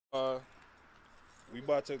We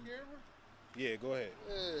about to. Yeah, go ahead.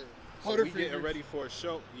 Yeah. So we getting ready for a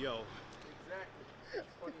show, yo. Exactly. It's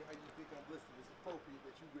funny how you think I'm listening. It's appropriate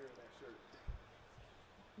that you wearing that shirt.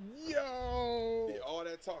 Yo. Yeah, all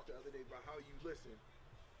that talk the other day about how you listen,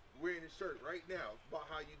 wearing this shirt right now about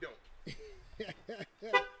how you don't.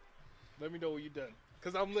 Let me know when you're done,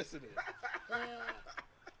 cause I'm listening.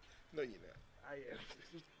 No, you're not. I am.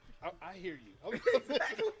 I hear you.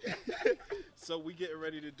 So we getting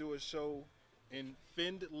ready to do a show in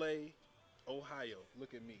Findlay, Ohio.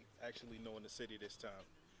 Look at me, actually knowing the city this time.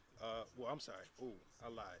 Well, I'm sorry. Ooh, I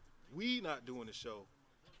lied. We not doing the show.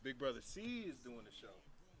 Big brother C is doing the show.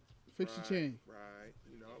 Fix your chain. Right.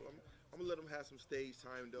 You know, I'm gonna let them have some stage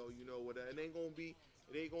time though. You know what? It ain't gonna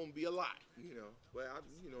be a lot. You know, but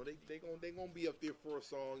they gonna be up there for a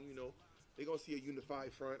song. You know, they gonna see a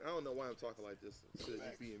unified front. I don't know why I'm talking like this. Instead of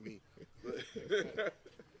you being me. But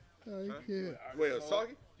Oh, you can't. wait, I was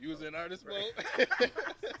talking. You was in artist mode.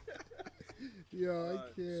 Yo,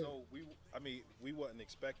 I can't. So we wasn't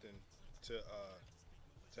expecting to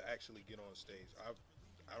actually get on stage.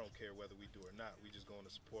 I don't care whether we do or not. We just going to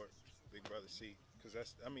support Big Brother C, because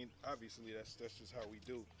obviously that's just how we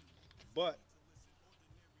do. But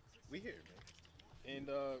we here, man. And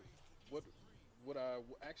what I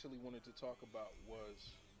actually wanted to talk about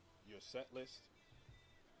was your set list,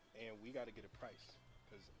 and we got to get a price,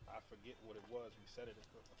 because I forget what it was. We said it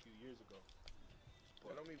a few years ago.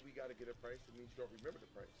 That don't mean we gotta get a price. It means you don't remember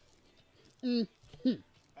the price.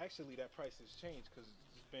 Actually, that price has changed, because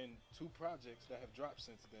it's been 2 projects that have dropped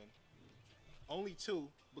since then. Only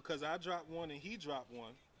 2, because I dropped one and he dropped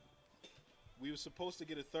one. We were supposed to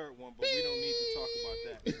get a 3rd one, but we don't need to talk about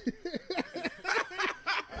that.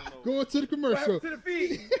 Going to the commercial. Back to the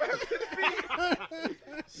feed. Back to the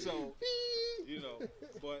feed. So,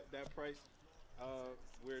 but that price,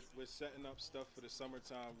 we're setting up stuff for the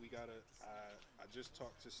summertime. We gotta. I just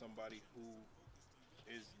talked to somebody who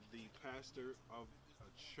is the pastor of a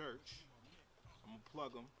church. I'm gonna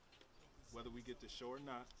plug him, whether we get the show or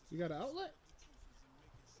not. You got an outlet?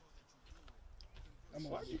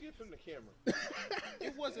 Why'd you get from the camera?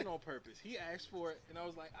 It wasn't on purpose. He asked for it, and I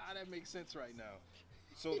was like, that makes sense right now.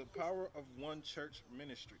 So the Power of One Church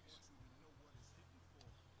Ministries.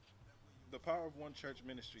 The Power of One Church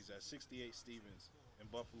Ministries at 68 Stevens in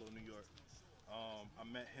Buffalo, New York. I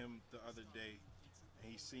met him the other day,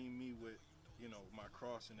 and he seen me with, my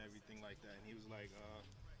cross and everything like that, and he was like,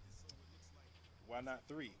 "Why not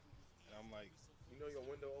 3?" And I'm like, You know your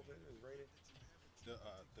window open. It's raining. The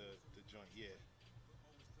joint, yeah.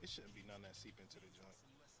 It shouldn't be none that seep into the joint.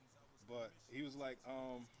 But he was like,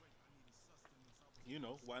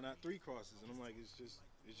 why not 3 crosses? And I'm like, it's just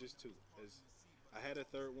 2. I had a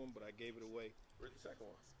 3rd one, but I gave it away. Where's the 2nd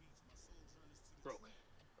one? Broke.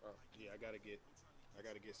 Yeah, I gotta get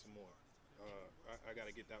some more. I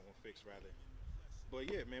gotta get that one fixed rather.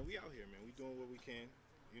 But yeah, man, we out here, man. We doing what we can,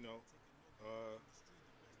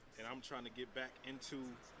 and I'm trying to get back into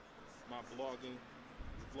my vlogging,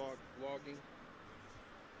 With a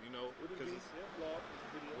V. Yeah, vlog.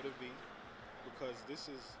 Video. with a V, because this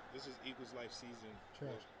is Eagles Life season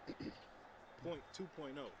Trash.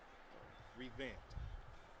 2.0 revamped,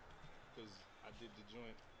 because I did the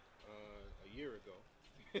joint a year ago.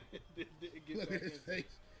 Didn't get Look back at his into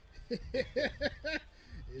face.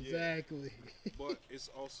 Exactly. But it's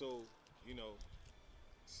also,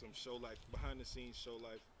 some show life, behind the scenes show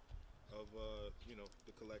life of,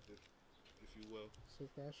 the collective, if you will. So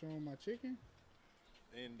if I show him my chicken?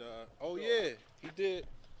 And, yeah, he did.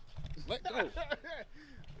 Let go.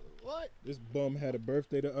 What? This bum had a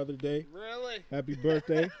birthday the other day. Really? Happy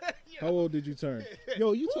birthday. How old did you turn?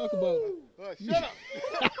 Yo, you talk about Shut up.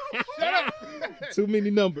 Shut up. too many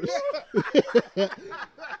numbers.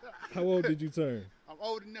 How old did you turn? I'm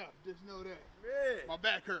old enough. Just know that. Man. My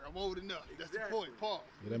back hurt. I'm old enough. That's Exactly. the point. Pause.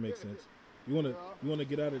 Yeah, that makes sense. You wanna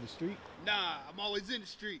get out of the street? Nah, I'm always in the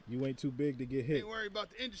street. You ain't too big to get hit. Ain't worry about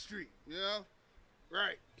the industry. You know?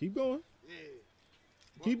 Right. Keep going. Yeah.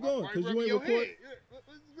 Keep going, Why 'cause you rubbing ain't your record- head? Yeah, what's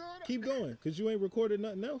going on? Keep going, cause you ain't recorded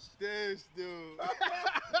nothing else. This dude.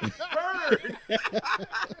 Bird.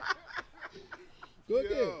 Go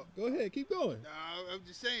ahead. Yo. Go ahead. Keep going. Nah, I'm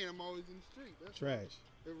just saying, I'm always in the street. That's Trash.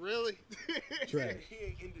 all. Really? Trash. He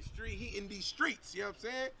ain't in the street. He in these streets. You know what I'm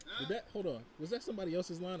saying? Did that? Hold on. Was that somebody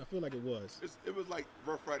else's line? I feel like it was. It was like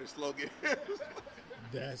Rough Rider slogan.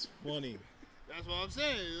 That's funny. That's what I'm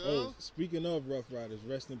saying, you know? Oh, speaking of Rough Riders,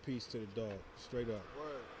 rest in peace to the dog. Straight up.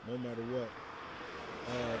 Word. No matter what.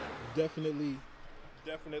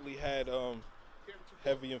 Definitely had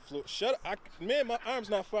heavy influence. Shut up. Man, my arm's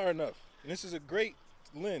not far enough. And this is a great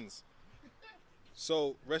lens.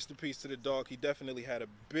 So rest in peace to the dog. He definitely had a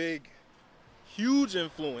big, huge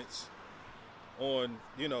influence on,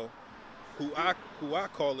 you know, who I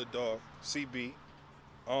call a dog, CB.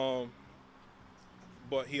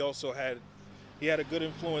 But he also had a good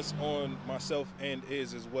influence on myself and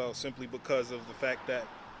Iz as well, simply because of the fact that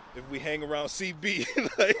if we hang around CB,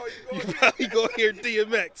 like, you probably go hear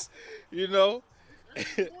DMX, you know. Why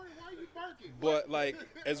are you barking? But like,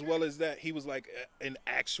 as well as that, he was like an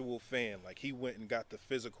actual fan. Like, he went and got the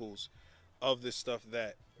physicals of the stuff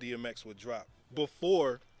that DMX would drop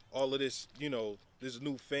before all of this, you know, this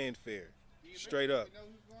new fanfare. Straight up.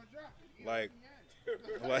 Like,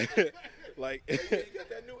 like, You got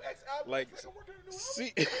that new X album? like, I'm working on a new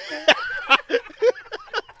see,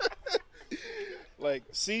 like,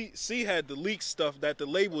 C had the leak stuff that the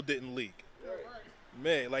label didn't leak.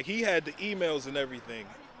 Man, like, he had the emails and everything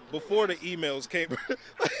before the emails came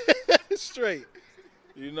straight.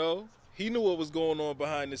 You know, he knew what was going on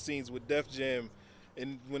behind the scenes with Def Jam,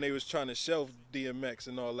 and when they was trying to shelf DMX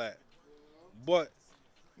and all that. But,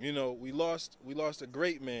 you know, we lost a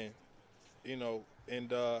great man. You know,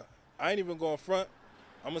 and I ain't even going front.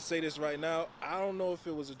 I'm gonna say this right now. I don't know if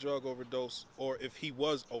it was a drug overdose or if he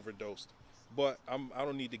was overdosed, but I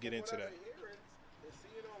don't need to get into that.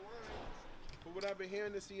 From what I've been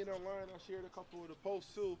hearing and seeing online, I shared a couple of the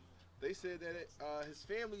posts too. They said that his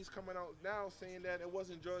family's coming out now saying that it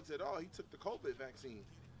wasn't drugs at all. He took the COVID vaccine.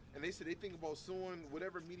 And they said they think about suing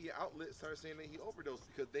whatever media outlet started saying that he overdosed,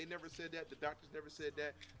 because they never said that. The doctors never said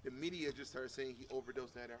that. The media just started saying he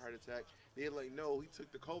overdosed and had a heart attack. They're like, no, he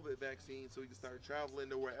took the COVID vaccine so he can start traveling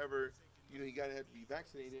to wherever, you know, he got to have to be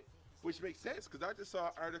vaccinated, which makes sense, because I just saw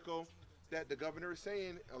an article that the governor is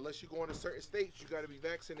saying unless you go into certain states, you got to be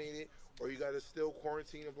vaccinated or you got to still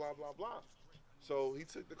quarantine and blah, blah, blah. So he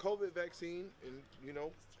took the COVID vaccine and, you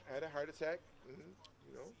know, had a heart attack and,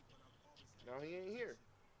 you know, now he ain't here.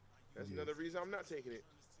 That's another reason I'm not taking it.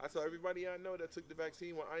 I tell everybody I know that took the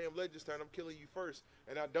vaccine, when I am Legend start, I'm killing you first.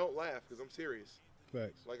 And I don't laugh because I'm serious.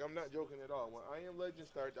 Facts. Like, I'm not joking at all. When I am Legend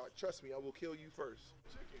start, trust me, I will kill you first.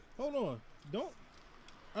 Hold on. Don't.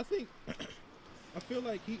 I think. I feel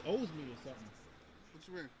like he owes me or something. What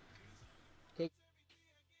you mean?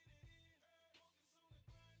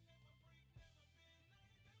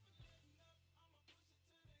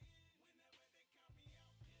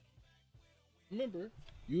 Remember,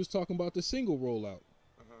 you was talking about the single rollout.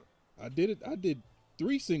 Uh-huh. I did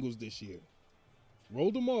 3 singles this year.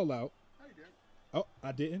 Rolled them all out. I did. Oh,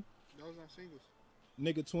 I didn't. Those aren't singles.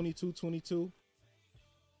 Nigga 2222.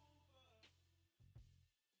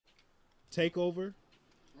 Takeover.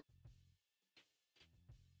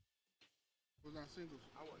 Those aren't singles.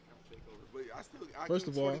 I want to count takeover, but I First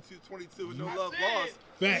give of all, 22, no love lost.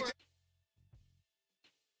 Facts.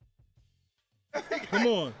 Come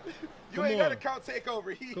on. You ain't got to count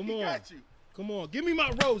takeover. He got you. Come on. Give me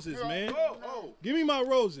my roses, man. Oh. Give me my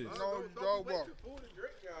roses. Don't wait for food and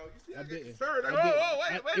drink now. You see, I didn't. Concerned. I Like,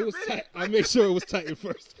 didn't. wait It a was minute. tight. I made sure it was tight at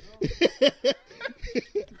first.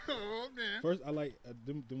 Oh, man. First, I like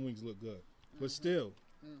them wings look good, but still,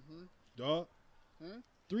 dog.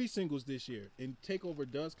 3 singles this year, and Takeover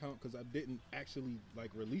does count because I didn't actually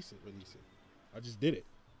like release it. I just did it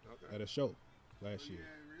at a show last year.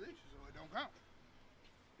 Yeah, release it, so it don't count.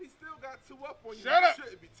 He still got 2 up on you. Shut up. You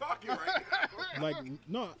shouldn't be talking right now. Like,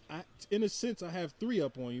 no, in a sense, I have 3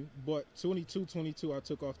 up on you, but 22 I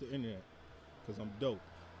took off the internet because I'm dope.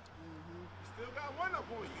 You still got 1 up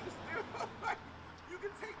on you. You still, like, you can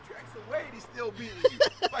take tracks away and he's still beating you.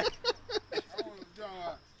 Like,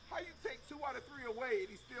 how you take 2 out of 3 away and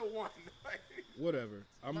he still won? Like, Whatever.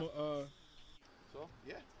 so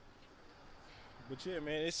yeah. But yeah,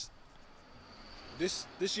 man, it's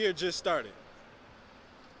this year just started.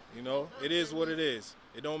 You know, it is what it is.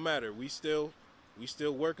 It don't matter. We still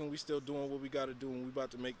working. We still doing what we got to do, and we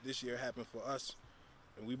about to make this year happen for us,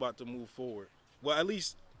 and we about to move forward. Well, at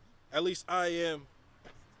least I am,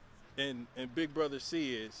 and Big Brother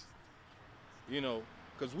C is. You know,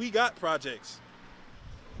 because we got projects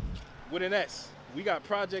with an S. We got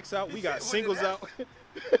projects out. We got singles out.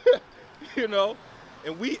 You know,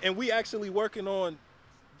 and we actually working on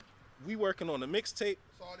a mixtape.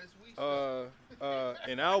 Saw this week.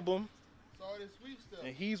 An album, Saw this week stuff.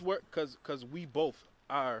 and he's cause we both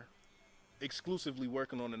are exclusively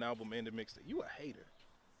working on an album and a mixtape. You a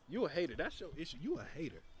hater. That's your issue. You a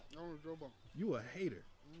hater. No one's drop off. You a hater.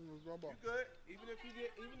 No one's drop off. You good? Even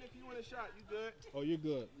if you win a shot, you good? Oh, you're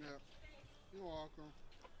good. Yeah. You're welcome.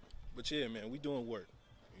 But yeah, man, we doing work.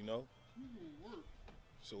 You know. You gonna work.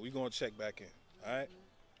 So we gonna check back in. All right.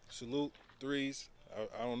 Salute 3s.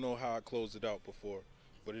 I don't know how I closed it out before,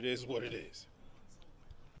 but it is what it is.